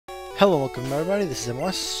Hello, welcome everybody, this is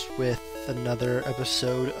MLS with another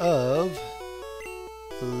episode of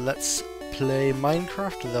Let's Play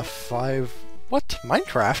Minecraft, the 5... What?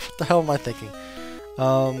 Minecraft? What the hell am I thinking?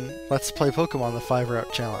 Let's Play Pokemon, the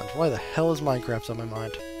 5-Route Challenge. Why the hell is Minecraft on my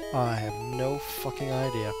mind? I have no fucking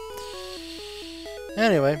idea.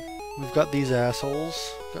 Anyway, we've got these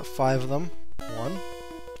assholes. Got 5 of them. 1.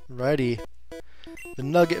 Righty. The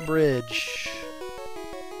Nugget Bridge.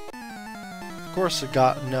 Of course, it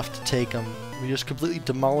got enough to take them. We just completely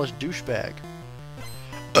demolished Douchebag.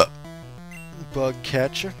 Bug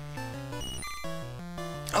catcher.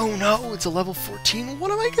 Oh no, it's a level 14. What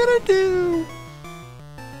am I gonna do?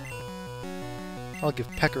 I'll give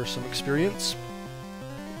Pecker some experience.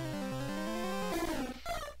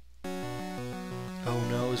 Oh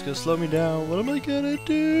no, he's gonna slow me down. What am I gonna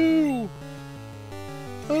do?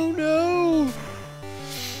 Oh no!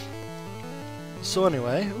 So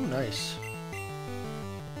anyway, ooh, nice.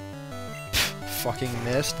 Fucking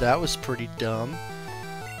missed. That was pretty dumb.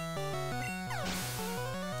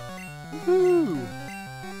 Woohoo!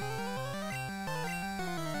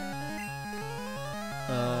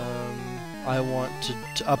 I want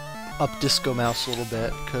to up Disco Mouse a little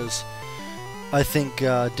bit because I think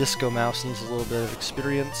Disco Mouse needs a little bit of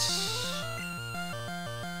experience,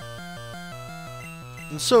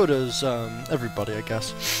 and so does everybody, I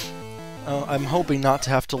guess. I'm hoping not to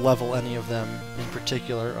have to level any of them in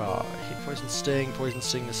particular. I hate Poison Sting. Poison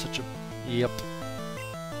Sting is such a... Yep.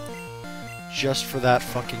 Just for that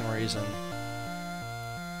fucking reason.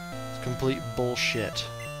 It's complete bullshit.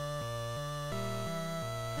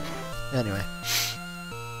 Anyway.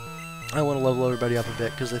 I want to level everybody up a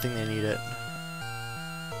bit because I think they need it.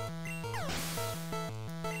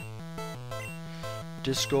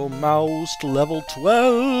 Disco Mouse to level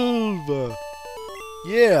 12!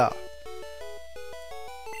 Yeah!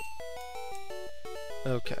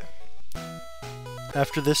 Okay.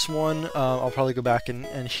 After this one, I'll probably go back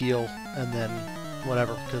and heal, and then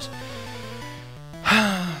whatever, because...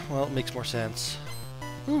 well, it makes more sense.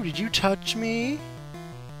 Ooh, did you touch me?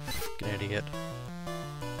 Fucking idiot.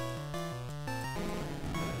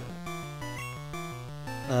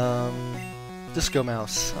 Disco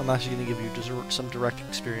Mouse. I'm actually going to give you some direct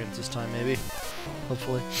experience this time, maybe.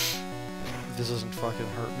 Hopefully. This doesn't fucking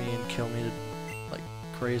hurt me and kill me like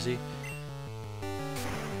crazy.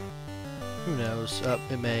 Who knows?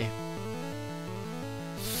 It may.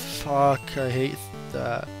 Fuck, I hate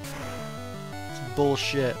that. It's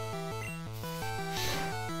bullshit.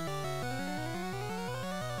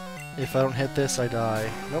 If I don't hit this, I die.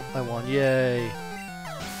 Nope, I won. Yay!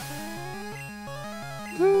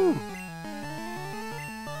 Woo!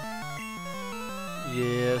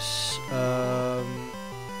 Yes,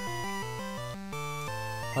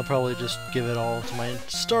 I'll probably just give it all to my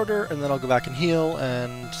starter, and then I'll go back and heal,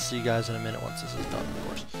 and see you guys in a minute once this is done, of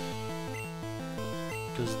course.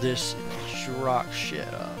 Because this is rock shit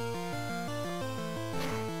up.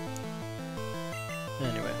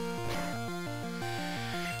 Anyway.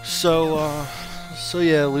 So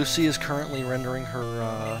yeah, Lucy is currently rendering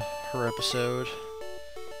her, her episode.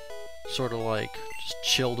 Sort of like, just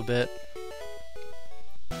chilled a bit.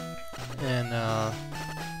 And,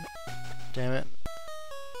 damn it.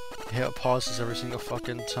 Yeah, it pauses every single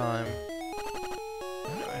fucking time.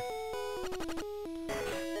 Anyway.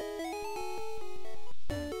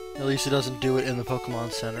 At least it doesn't do it in the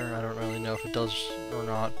Pokémon Center. I don't really know if it does or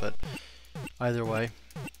not, but either way.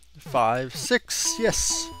 5, 6,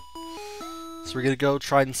 yes! So we're gonna go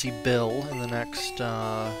try and see Bill in the next,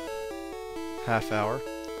 half hour.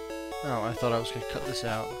 Oh, I thought I was gonna cut this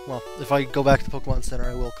out. Well, if I go back to the Pokémon Center,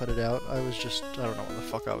 I will cut it out. I was just... I don't know what the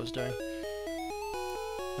fuck I was doing.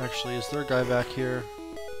 Actually, is there a guy back here?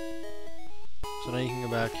 So now you can go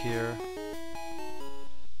back here.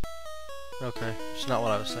 Okay, it's not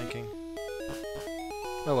what I was thinking.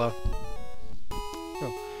 Oh well.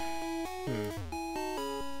 Oh.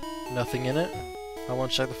 Nothing in it? I want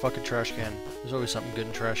to check the fucking trash can. There's always something good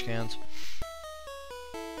in trash cans.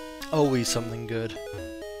 Always something good.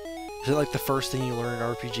 Is it like the first thing you learn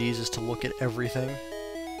in RPGs is to look at everything?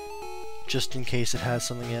 Just in case it has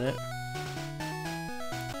something in it?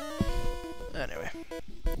 Anyway.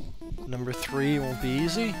 Number 3 won't be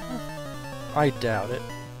easy? I doubt it.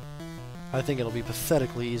 I think it'll be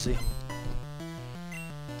pathetically easy.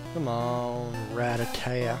 Come on,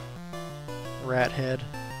 Rattata. Rathead.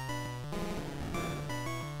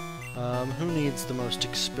 Who needs the most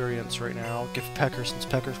experience right now? I'll give Pecker, since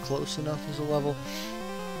Pecker's close enough as a level.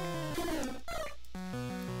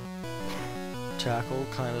 Tackle,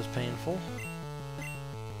 kind of painful.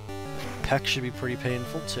 Peck should be pretty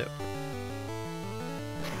painful, too.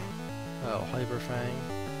 Oh, Hyper Fang.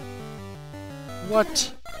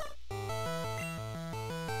 What?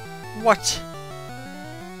 What?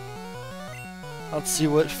 Let's see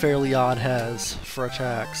what Fairly Odd has for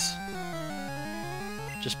attacks.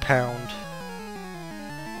 Just pound.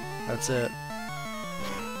 That's it.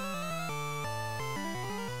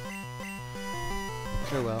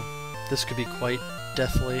 Oh well. This could be quite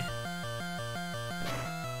deathly.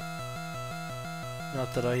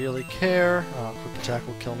 Not that I really care. Oh, quick attack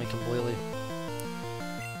will kill me completely.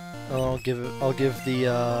 I'll give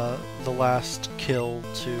the last kill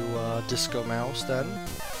to Disco Mouse then.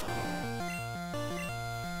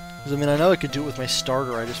 Because I mean, I know I could do it with my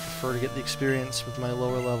starter. I just prefer to get the experience with my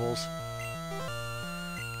lower levels.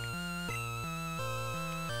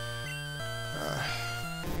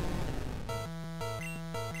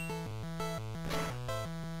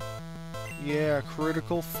 Yeah,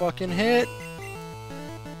 critical fucking hit.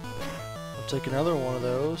 I'll take another one of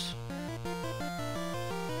those.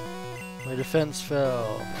 My defense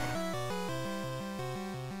fell.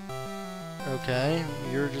 Okay,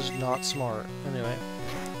 you're just not smart. Anyway.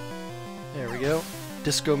 There we go.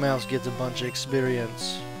 Disco Mouse gets a bunch of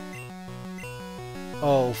experience.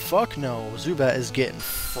 Oh, fuck no. Zubat is getting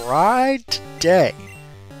fried today.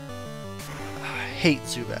 I hate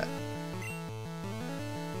Zubat.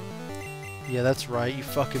 Yeah, that's right. You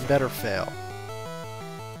fucking better fail.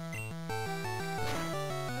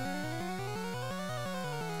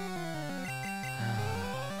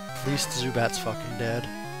 At least Zubat's fucking dead.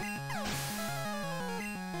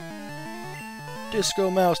 Disco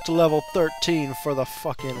Mouse to level 13 for the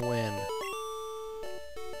fucking win.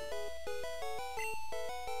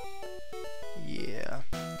 Yeah.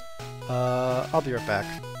 I'll be right back.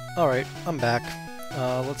 Alright, I'm back.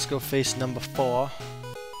 Let's go face number 4.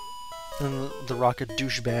 And the Rocket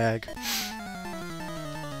Douchebag.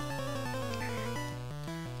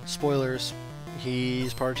 Spoilers.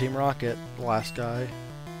 He's part of Team Rocket. The last guy.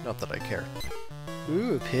 Not that I care.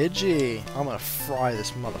 Ooh, Pidgey. I'm gonna fry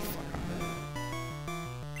this motherfucker.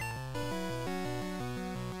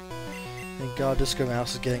 Thank God Disco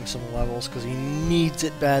Mouse is getting some levels, because he needs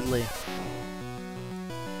it badly.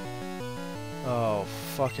 Oh,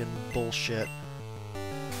 fucking bullshit.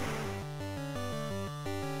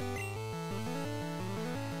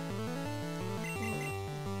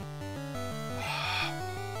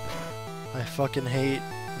 I fucking hate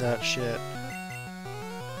that shit.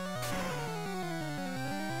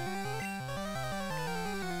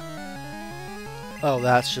 Oh,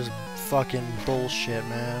 that's just fucking bullshit,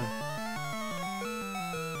 man.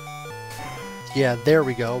 Yeah, there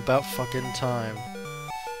we go. About fucking time.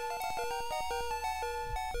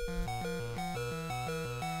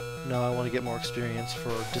 No, I want to get more experience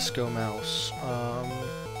for Disco Mouse.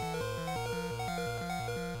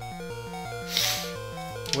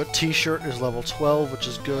 What T-shirt is level 12, which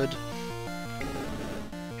is good.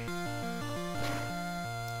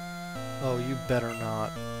 Oh, you better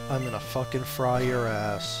not. I'm gonna fucking fry your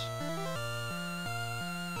ass.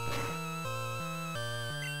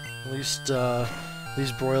 At least,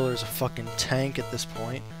 these broilers a fucking tank at this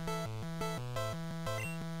point.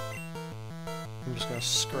 I'm just gonna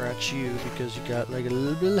scratch you because you got like a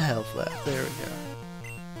little bit of health left. There we go.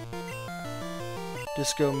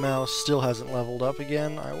 Disco Mouse still hasn't leveled up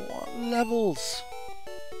again. I want levels!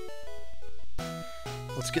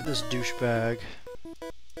 Let's get this douchebag.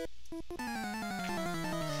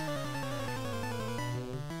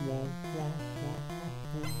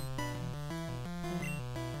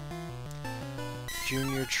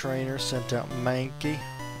 Junior trainer sent out Mankey.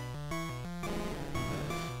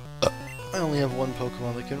 I only have one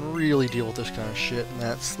Pokemon that can really deal with this kind of shit, and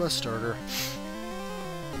that's the starter.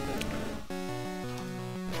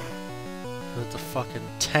 It's a fucking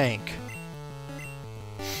tank.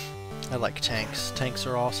 I like tanks. Tanks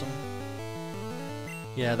are awesome.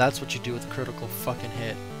 Yeah, that's what you do with a critical fucking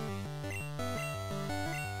hit.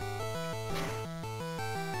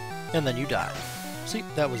 And then you die. See,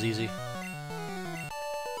 that was easy.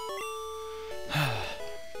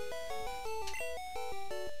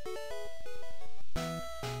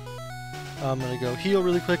 I'm gonna go heal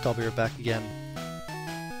really quick, I'll be right back again.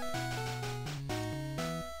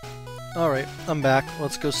 Alright, I'm back.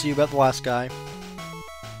 Let's go see about the last guy.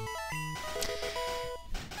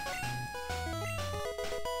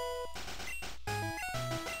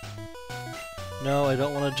 No, I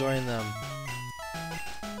don't want to join them.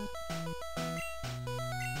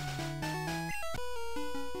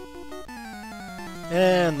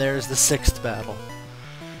 And there's the 6th battle.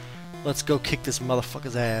 Let's go kick this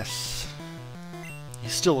motherfucker's ass. He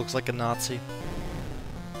still looks like a Nazi.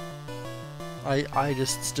 I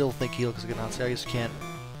just still think he looks like a Nazi. I just can't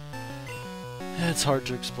It's hard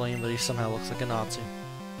to explain, but he somehow looks like a Nazi.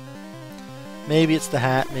 Maybe it's the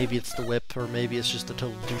hat, maybe it's the whip, or maybe it's just the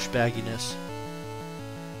total douchebagginess.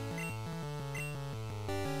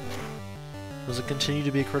 Does it continue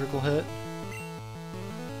to be a critical hit?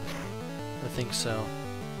 I think so.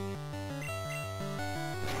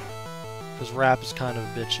 Because Rap is kind of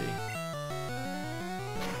bitchy.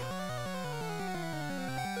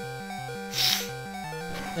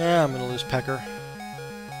 Yeah, I'm gonna lose Pecker.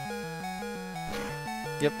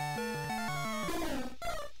 Yep.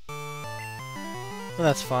 Well,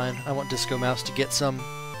 that's fine. I want Disco Mouse to get some.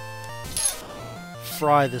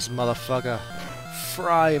 Fry this motherfucker.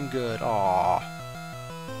 Fry him good. Aww.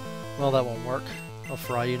 Well, that won't work. I'll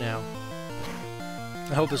fry you now.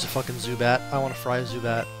 I hope it's a fucking Zubat. I want to fry a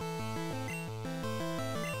Zubat.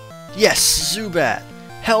 Yes! Zubat!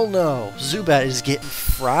 Hell no! Zubat is getting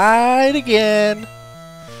fried again!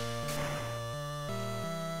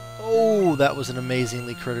 Oh, that was an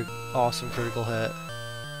amazingly awesome critical hit.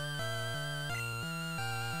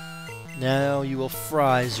 Now you will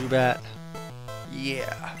fry, Zubat.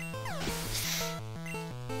 Yeah.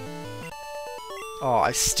 Oh,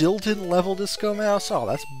 I still didn't level Disco Mouse? Oh,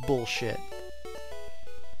 that's bullshit.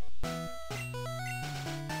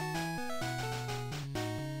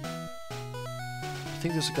 I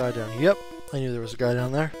think there's a guy down here. Yep, I knew there was a guy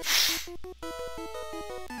down there.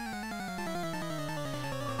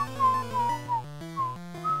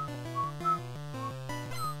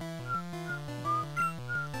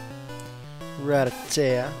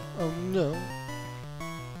 Rattata. Oh no.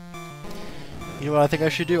 You know what I think I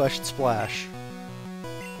should do? I should splash.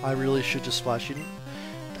 I really should just splash. You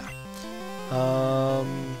nah.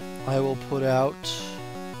 I will put out...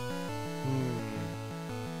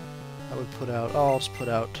 I would put out... Oh, I'll just put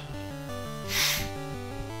out...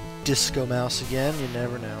 Disco Mouse again. You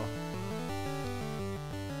never know.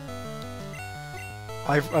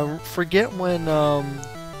 I forget when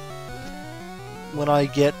I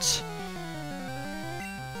get...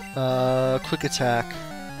 quick attack.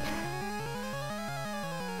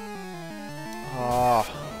 Ah.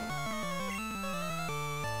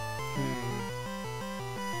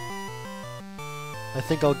 I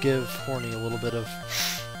think I'll give Horny a little bit of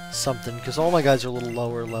something, because all my guys are a little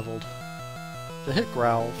lower leveled. To hit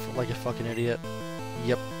Growl like a fucking idiot.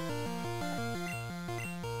 Yep.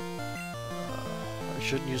 I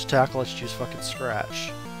shouldn't use Tackle, I should use fucking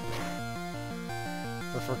Scratch.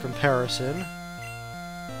 But for comparison,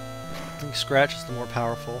 I think Scratch is the more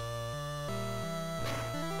powerful.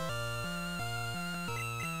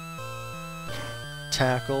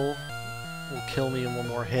 Tackle will kill me in one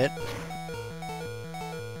more hit.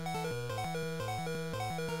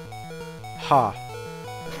 Ha!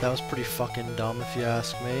 That was pretty fucking dumb if you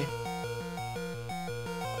ask me.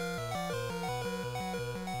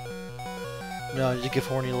 Now I need to give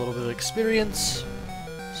Horny a little bit of experience.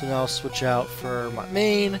 So now I'll switch out for my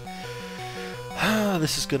main.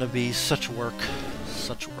 This is gonna be such work.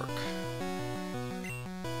 Such work.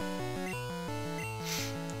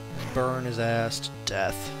 Burn his ass to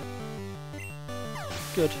death.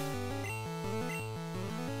 Good.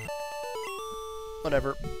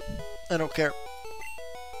 Whatever. I don't care.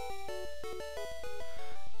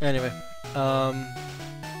 Anyway,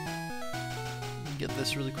 get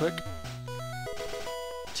this really quick.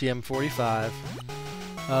 TM45.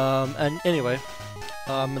 And anyway,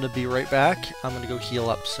 I'm gonna be right back. I'm gonna go heal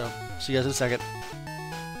up, so see you guys in a second.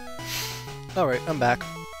 Alright, I'm back.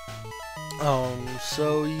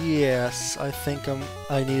 So yes, I think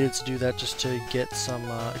I needed to do that just to get some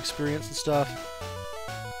experience and stuff.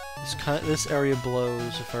 This area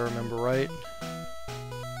blows, if I remember right.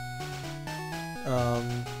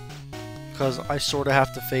 Because I sort of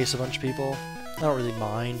have to face a bunch of people. I don't really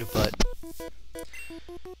mind, but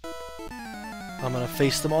I'm gonna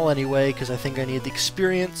face them all anyway, because I think I need the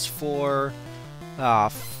experience for... Ah,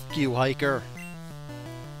 f*** you, hiker.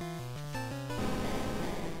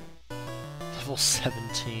 Level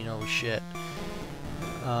 17, oh shit.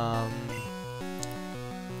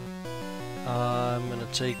 I'm gonna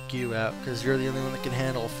take you out, because you're the only one that can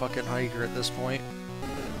handle a fucking hiker at this point.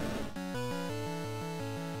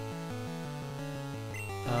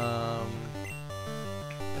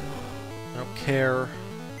 I don't care.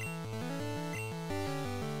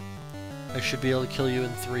 I should be able to kill you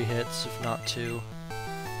in 3 hits, if not 2.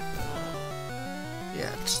 Yeah,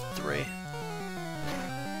 it's 3.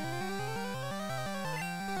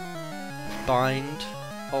 Bind.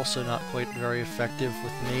 Also not quite very effective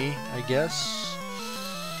with me, I guess.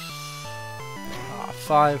 Ah,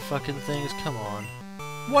 5 fucking things, come on.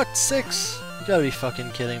 What, 6? You gotta be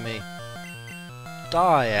fucking kidding me.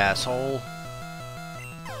 Die, asshole.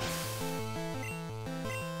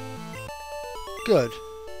 Good.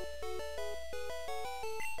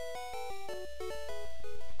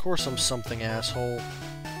 Of course I'm something, asshole.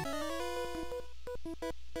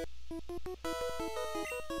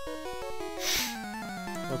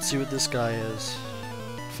 Let's see what this guy is.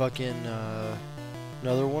 Fucking,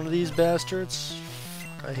 another one of these bastards?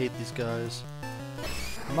 Fuck, I hate these guys.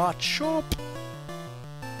 Machop!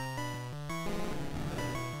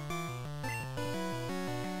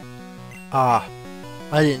 Ah,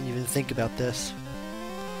 I didn't even think about this.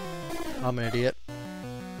 I'm an idiot.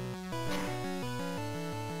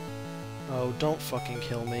 Oh, don't fucking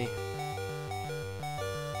kill me.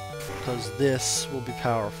 Because this will be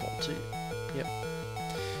powerful too. Yep.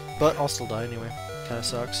 But I'll still die anyway. Kinda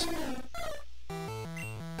sucks.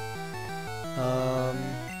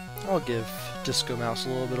 I'll give Disco Mouse a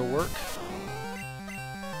little bit of work.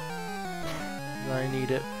 I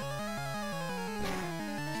need it.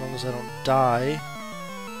 As long as I don't die.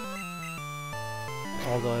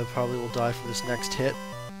 Although I probably will die for this next hit.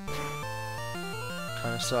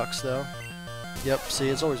 Kinda sucks though. Yep, see,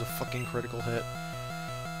 it's always a fucking critical hit.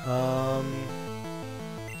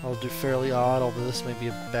 I'll do Fairly Odd, although this may be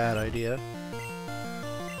a bad idea.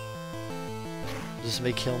 This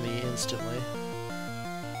may kill me instantly.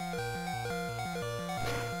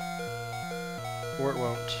 Or it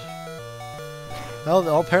won't.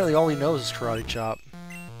 Well, apparently all he knows is Karate Chop.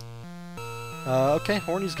 Okay,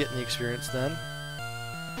 Horny's getting the experience then.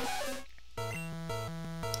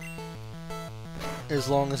 As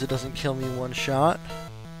long as it doesn't kill me in one shot.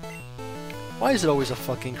 Why is it always a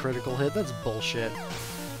fucking critical hit? That's bullshit.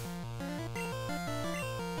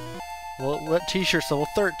 Well, what T-shirt's level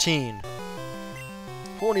 13?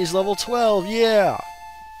 Horny's level 12, yeah!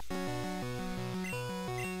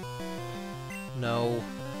 No.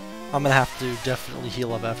 I'm gonna have to definitely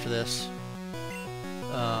heal up after this.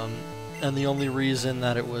 And the only reason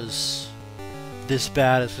that it was this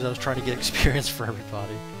bad is because I was trying to get experience for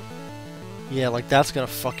everybody. Yeah, like that's gonna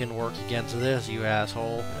fucking work against this, you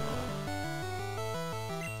asshole.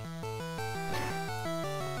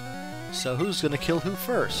 So who's gonna kill who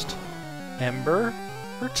first? Ember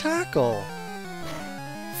or Tackle?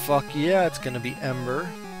 Fuck yeah, it's gonna be Ember.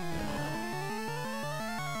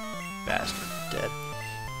 Bastard, dead.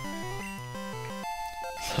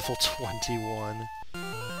 Level 21.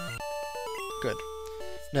 Good.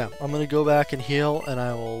 Now, I'm gonna go back and heal, and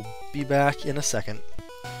I will be back in a second.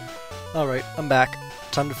 Alright, I'm back.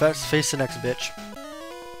 Time to face the next bitch.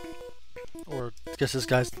 Or, I guess this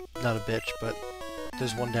guy's not a bitch, but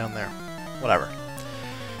there's one down there. Whatever.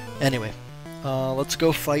 Anyway, let's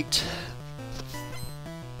go fight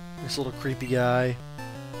this little creepy guy.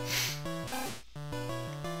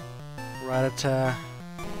 Rattata.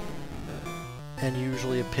 And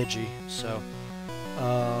usually a Pidgey, so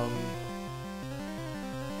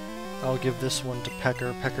I'll give this one to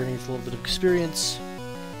Pecker. Pecker needs a little bit of experience.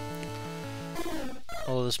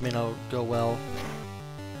 Although this may not go well.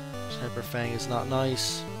 Hyper Fang is not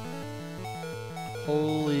nice.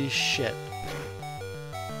 Holy shit.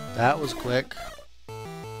 That was quick.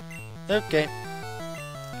 Okay.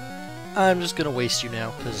 I'm just gonna waste you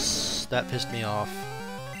now, because that pissed me off.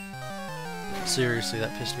 Seriously,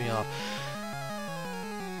 that pissed me off.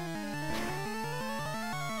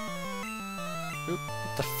 Oop,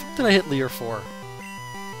 what the fuck did I hit Leer for?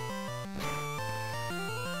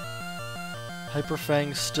 Hyper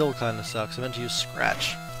Fang still kinda sucks. I meant to use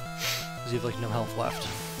Scratch. Because you have like no health left.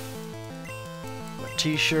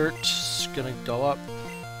 T-shirt's gonna go up.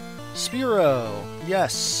 Spearow!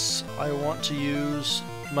 Yes! I want to use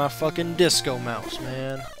my fucking Disco Mouse,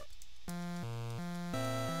 man.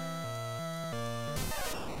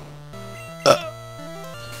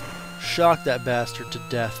 Shock that bastard to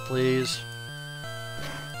death, please.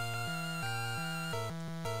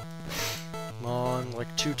 Come on,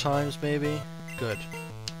 like 2 times maybe? Good.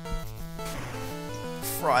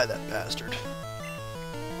 Fry that bastard.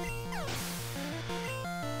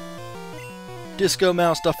 Disco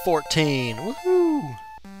Mouse to 14! Woohoo!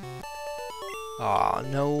 Aw,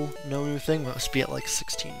 no new thing. Must be at like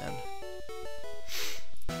 16 then.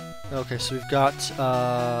 Okay, so we've got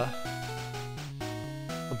a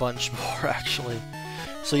bunch more actually.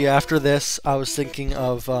 So yeah, after this, I was thinking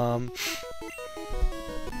of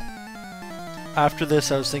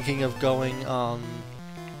going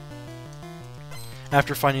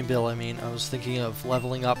after finding Bill. I mean, I was thinking of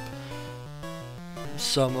leveling up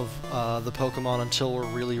some of the Pokemon until we're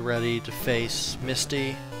really ready to face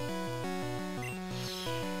Misty.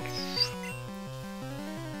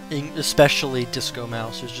 Especially Disco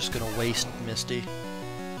Mouse, who's just gonna waste Misty. It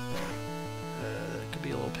could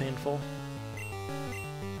be a little painful.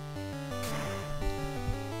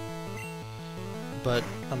 but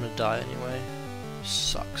I'm gonna die anyway.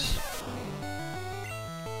 Sucks.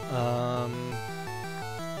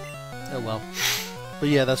 Oh well. But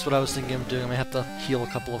yeah, that's what I was thinking of doing. I may have to heal a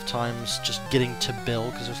couple of times just getting to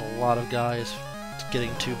Bill, because there's a lot of guys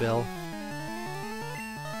getting to Bill.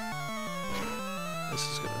 This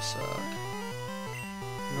is gonna suck.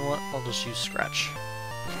 You know what? I'll just use Scratch.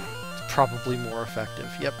 It's probably more effective.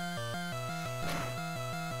 Yep.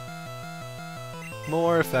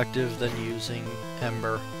 More effective than using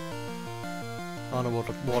Ember on a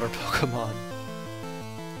water Pokemon.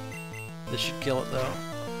 This should kill it though.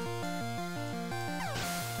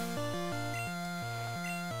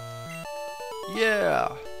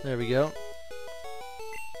 Yeah! There we go.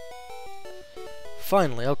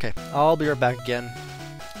 Finally, okay. I'll be right back again.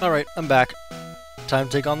 Alright, I'm back. Time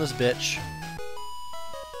to take on this bitch.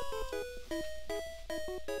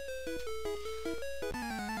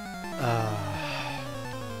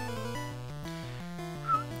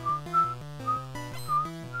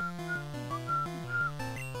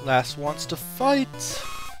 Lass wants to fight!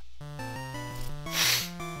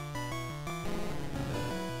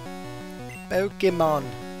 Pokémon!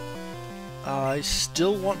 I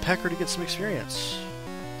still want Pecker to get some experience.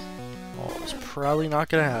 Oh, it's probably not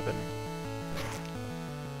gonna happen.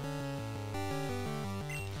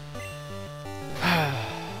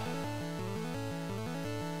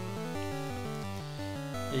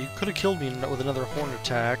 Yeah, you could have killed me with another horn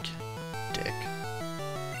attack. Dick.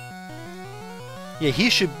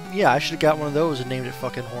 Yeah, I should have got one of those and named it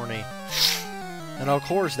fucking Horny. And of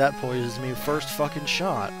course that poisons me first fucking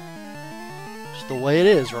shot. Just the way it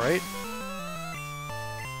is, right?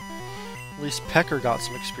 At least Pecker got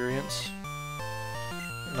some experience.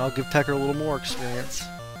 And I'll give Pecker a little more experience.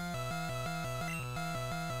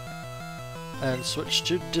 And switch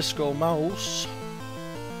to Disco Mouse.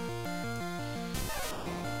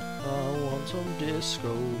 I want some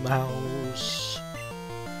Disco Mouse.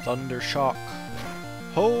 Thunder Shock.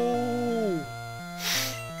 Ho!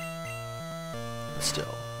 But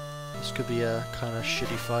still, this could be a kind of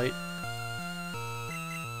shitty fight.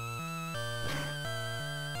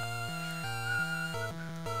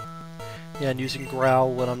 Yeah, and using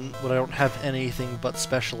Growl when I don't have anything but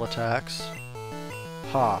special attacks.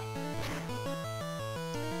 Ha!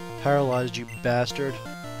 Paralyzed, you bastard.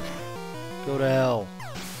 Go to hell.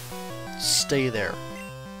 Stay there.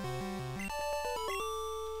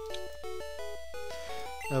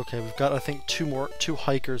 Okay, we've got, I think, two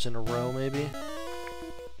hikers in a row, maybe.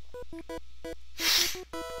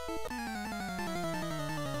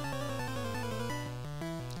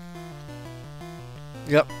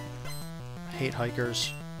 Yep. Hate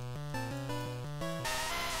hikers.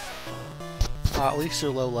 At least they're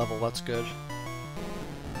low level, that's good.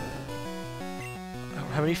 I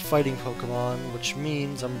don't have any fighting Pokemon, which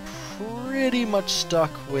means I'm pretty much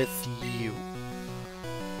stuck with you.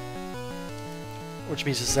 Which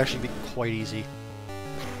means this is actually be quite easy.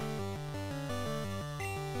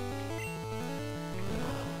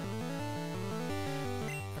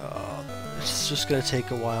 It's just gonna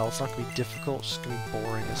take a while. It's not gonna be difficult, it's just gonna be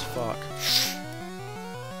boring as fuck.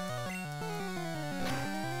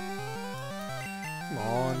 Come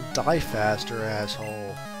on, die faster,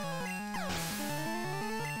 asshole.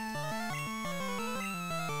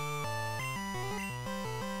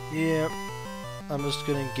 Yep. I'm just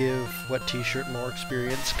gonna give Wet T-Shirt more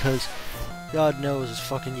experience, because God knows it's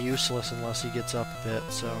fucking useless unless he gets up a bit,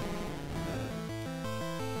 so...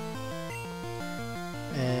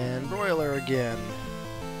 And Broiler again.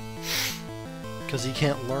 Because he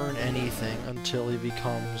can't learn anything until he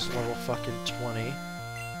becomes level fucking 20.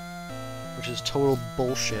 Which is total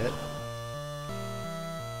bullshit.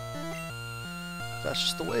 That's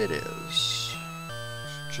just the way it is.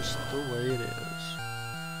 It's just the way it is.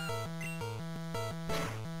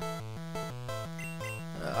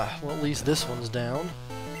 Well, at least this one's down.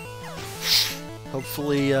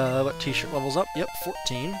 Hopefully, what T-Shirt levels up? Yep,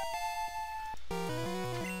 14.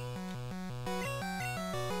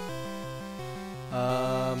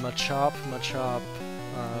 Machop,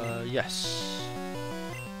 yes.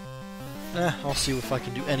 I'll see if I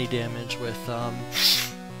can do any damage with,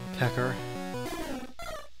 Pecker.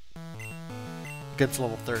 Gets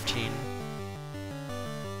level 13.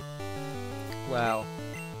 Wow.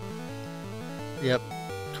 Yep.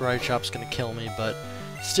 Karate Chop's gonna kill me, but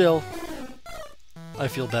still, I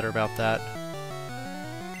feel better about that.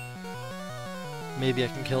 Maybe I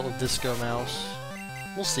can kill a Disco Mouse.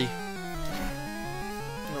 We'll see.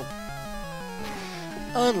 Nope.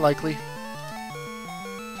 Unlikely.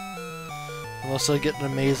 Unless I get an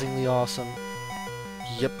amazingly awesome.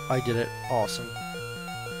 Yep, I did it. Awesome.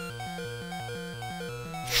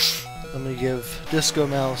 I'm gonna give Disco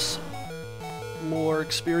Mouse more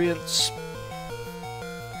experience,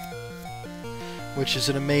 which is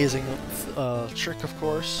an amazing trick, of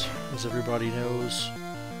course, as everybody knows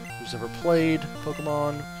who's ever played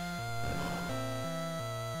Pokemon.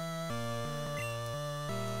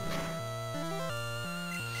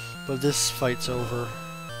 But this fight's over.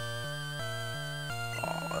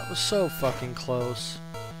 Oh, that was so fucking close.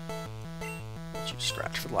 Let you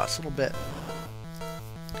scratch for the last little bit.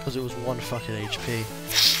 Because it was 1 fucking HP.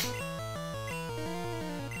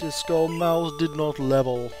 Disco Mouse did not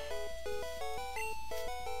level.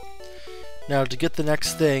 Now, to get the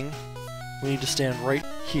next thing, we need to stand right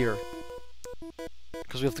here.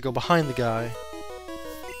 Because we have to go behind the guy.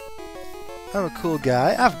 I'm a cool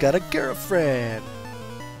guy. I've got a girlfriend.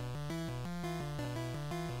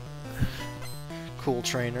 Cool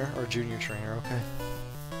trainer, or junior trainer, okay.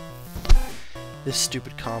 This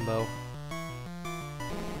stupid combo.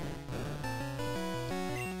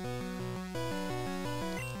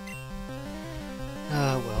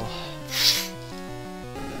 Ah, well.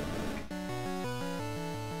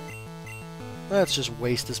 Let's just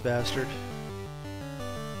waste this bastard.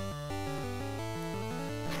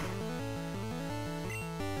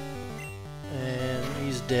 And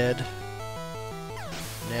he's dead.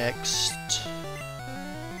 Next.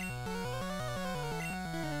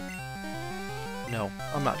 No,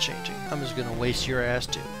 I'm not changing. I'm just gonna waste your ass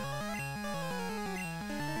too.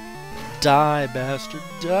 Die, bastard,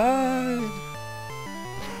 die!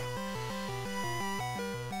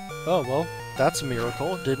 Oh, well, that's a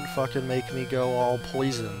miracle. It didn't fucking make me go all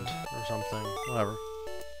poisoned or something. Whatever.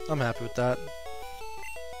 I'm happy with that.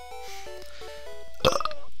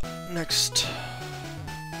 Next.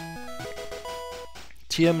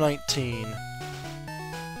 TM19.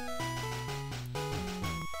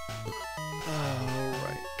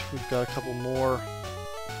 We've got a couple more.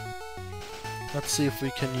 Let's see if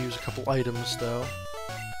we can use a couple items, though.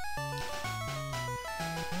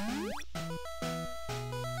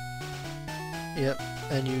 Yep,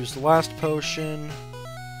 and use the last potion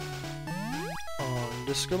on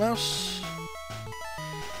Disco Mouse.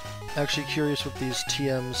 Actually curious what these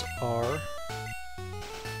TMs are.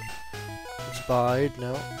 It's Bide,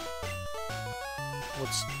 no.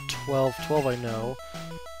 What's 12? 12 I know.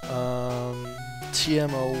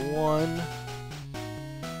 TM01.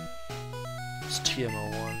 It's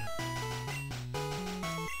TM01.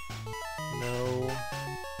 No.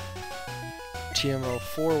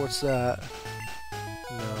 TM04, what's that?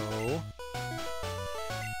 No.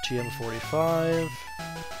 TM45.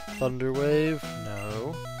 Thunderwave,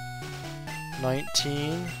 no.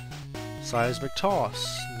 19. Seismic Toss,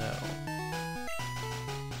 no.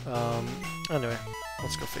 Anyway,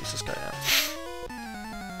 let's go face this guy now.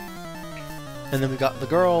 And then we got the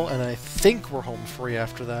girl, and I think we're home free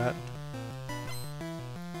after that.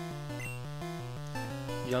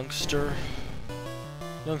 Youngster.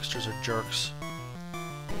 Youngsters are jerks.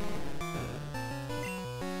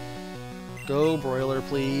 Go, Broiler,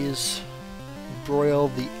 please. Broil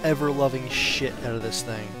the ever-loving shit out of this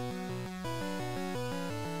thing.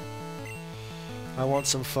 I want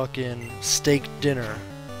some fucking steak dinner.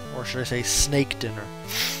 Or should I say snake dinner?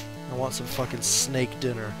 I want some fucking snake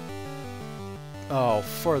dinner. Oh,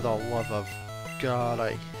 for the love of God,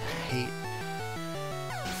 I hate...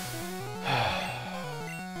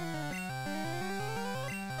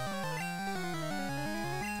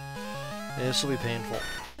 This will be painful.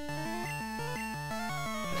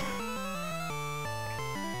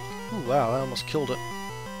 Ooh, wow, I almost killed it.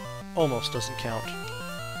 Almost doesn't count.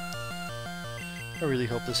 I really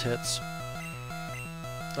hope this hits.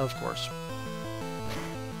 Of course.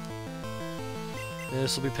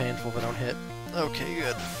 This will be painful if I don't hit. Okay,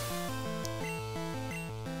 good.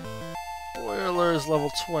 Boiler is level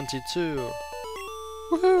 22.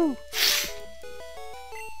 Woohoo!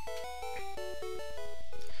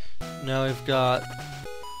 Now we've got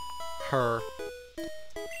her.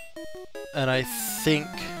 And I think,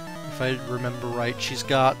 if I remember right, she's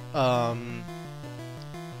got,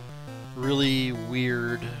 really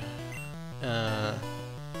weird,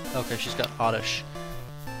 okay, she's got Oddish.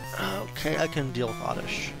 Okay, I can deal with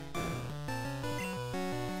Oddish.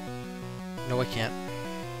 No, I can't.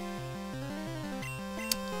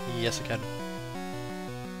 Yes, I can.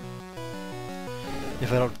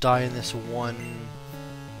 If I don't die in this one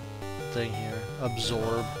thing here.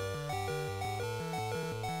 Absorb.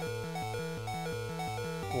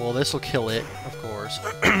 Well, this will kill it, of course.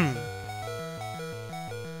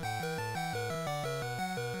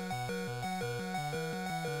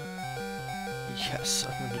 Yes,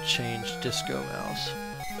 I'm going to change Disco Mouse.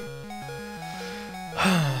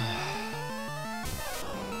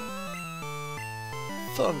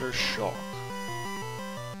 Thunder Shock.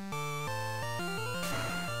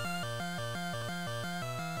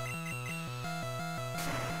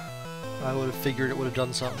 I would have figured it would have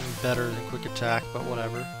done something better than Quick Attack, but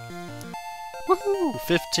whatever. Woohoo!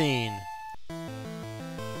 15.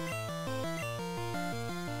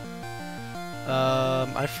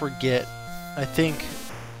 I forget. I think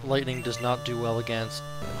Lightning does not do well against...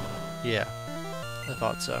 Yeah, I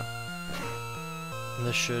thought so. And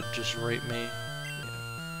this should just rape me. Yeah.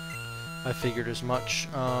 I figured as much.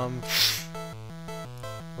 Well,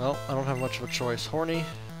 I don't have much of a choice. Horny,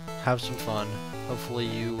 have some fun. Hopefully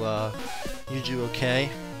you do okay.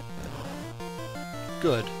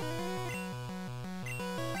 Good.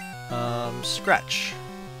 Scratch.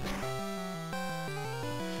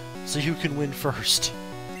 So who can win first?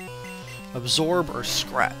 Absorb or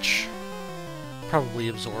Scratch? Probably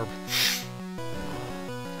Absorb.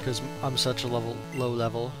 Because I'm such a low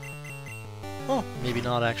level. Oh, maybe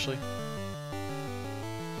not actually.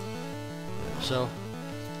 So,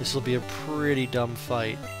 this will be a pretty dumb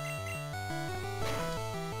fight.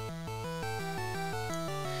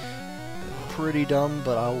 Pretty dumb,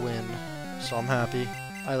 but I'll win. So I'm happy.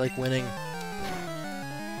 I like winning.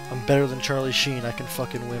 I'm better than Charlie Sheen. I can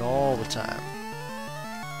fucking win all the time.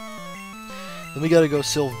 Then we gotta go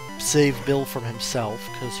save Bill from himself,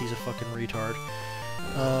 because he's a fucking retard.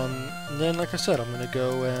 And then, like I said, I'm gonna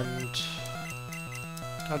go and...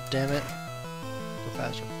 God damn it. Go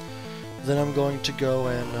faster. Then I'm going to go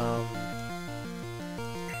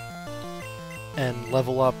and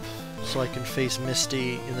level up so I can face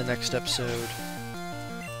Misty in the next episode.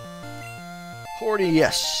 Horny,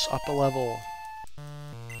 yes! Up a level.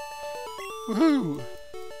 Woohoo!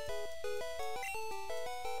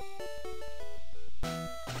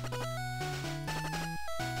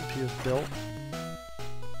 Here's Bill.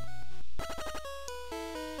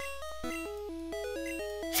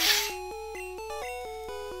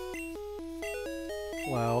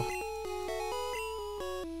 Wow.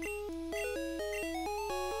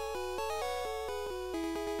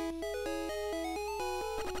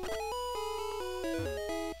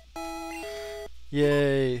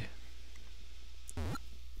 Yay.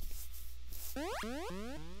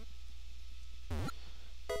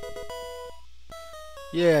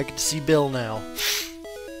 Yeah, I get to see Bill now.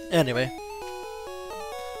 Anyway.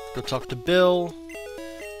 Go talk to Bill.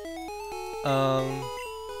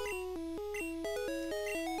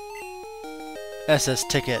 SS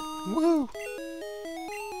ticket. Woo!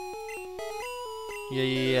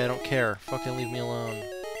 Yeah, I don't care. Fucking leave me alone.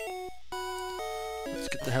 Let's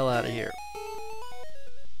get the hell out of here.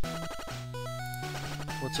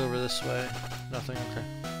 What's over this way? Nothing? Okay.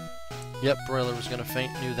 Yep, Broiler was gonna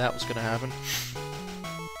faint. Knew that was gonna happen.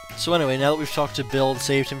 So anyway, now that we've talked to Bill and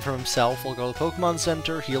saved him from himself, we'll go to the Pokemon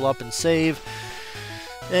Center, heal up and save.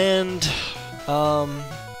 And,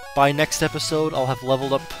 by next episode, I'll have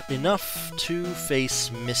leveled up enough to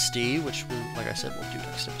face Misty, which, like I said, we'll do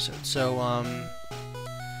next episode. So,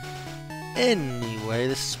 anyway,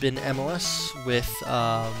 this has been MOS with,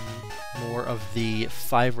 more of the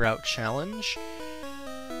 5-route challenge.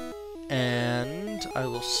 And I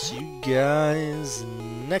will see you guys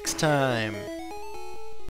next time.